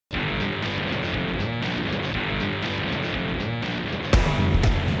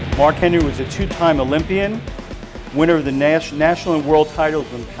Mark Henry was a two-time Olympian, winner of the national and world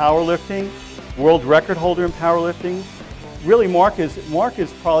titles in powerlifting, world record holder in powerlifting. Really, Mark is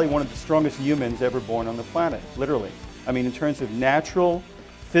probably one of the strongest humans ever born on the planet, literally. I mean, in terms of natural,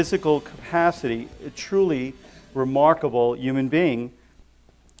 physical capacity, a truly remarkable human being,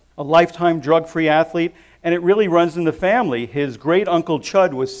 a lifetime drug-free athlete, and it really runs in the family. His great-uncle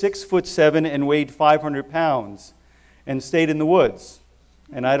Chud was 6'7" and weighed 500 pounds and stayed in the woods.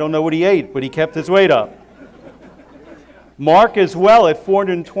 And I don't know what he ate, but he kept his weight up. Mark as well, at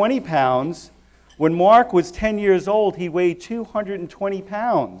 420 pounds. When Mark was 10 years old, he weighed 220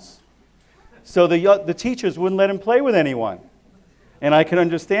 pounds. So the teachers wouldn't let him play with anyone. And I can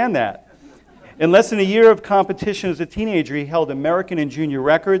understand that. In less than a year of competition as a teenager, he held American and junior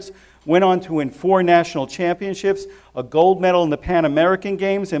records, went on to win 4 national championships, a gold medal in the Pan American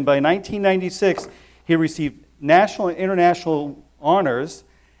Games, and by 1996, he received national and international honors,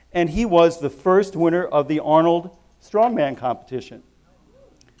 and he was the first winner of the Arnold Strongman competition.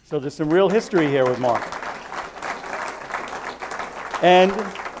 So there's some real history here with Mark. And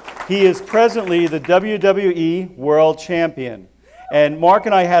he is presently the WWE World Champion. And Mark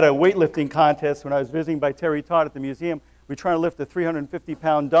and I had a weightlifting contest when I was visiting by Terry Todd at the museum. We were trying to lift a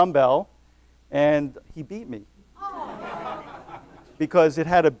 350-pound dumbbell, and he beat me. Because it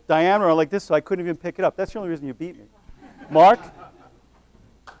had a diameter like this, so I couldn't even pick it up. That's the only reason you beat me. Mark?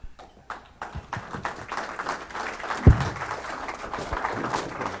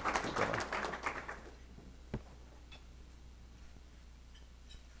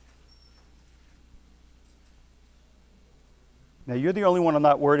 Now, you're the only one I'm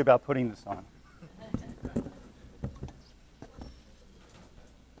not worried about putting this on.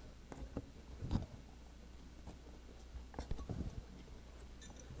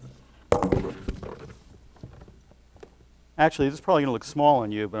 Actually, this is probably going to look small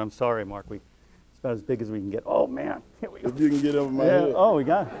on you, but I'm sorry, Mark. It's about as big as we can get. Oh, man. Here we go. If you can get over my head. Oh, we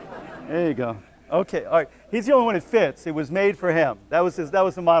got it. There you go. Okay, all right. He's the only one that fits. It was made for him. That was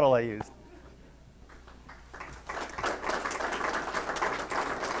the model I used.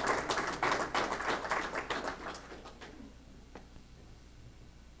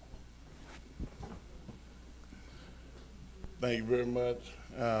 Thank you very much.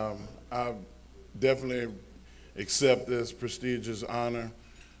 I definitely accept this prestigious honor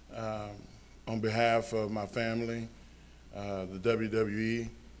on behalf of my family, the WWE,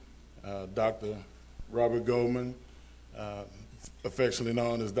 Dr. Robert Goldman, affectionately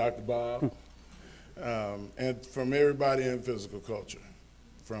known as Dr.Bob, and from everybody in physical culture,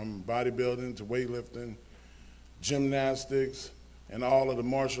 from bodybuilding to weightlifting, gymnastics, and all of the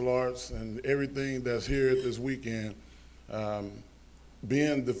martial arts and everything that's here at this weekend.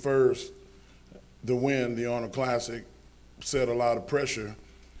 Being the first to win the Arnold Classic set a lot of pressure,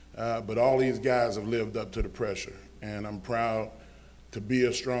 but all these guys have lived up to the pressure, and I'm proud to be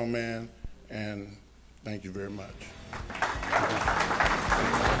a strong man, and thank you very much.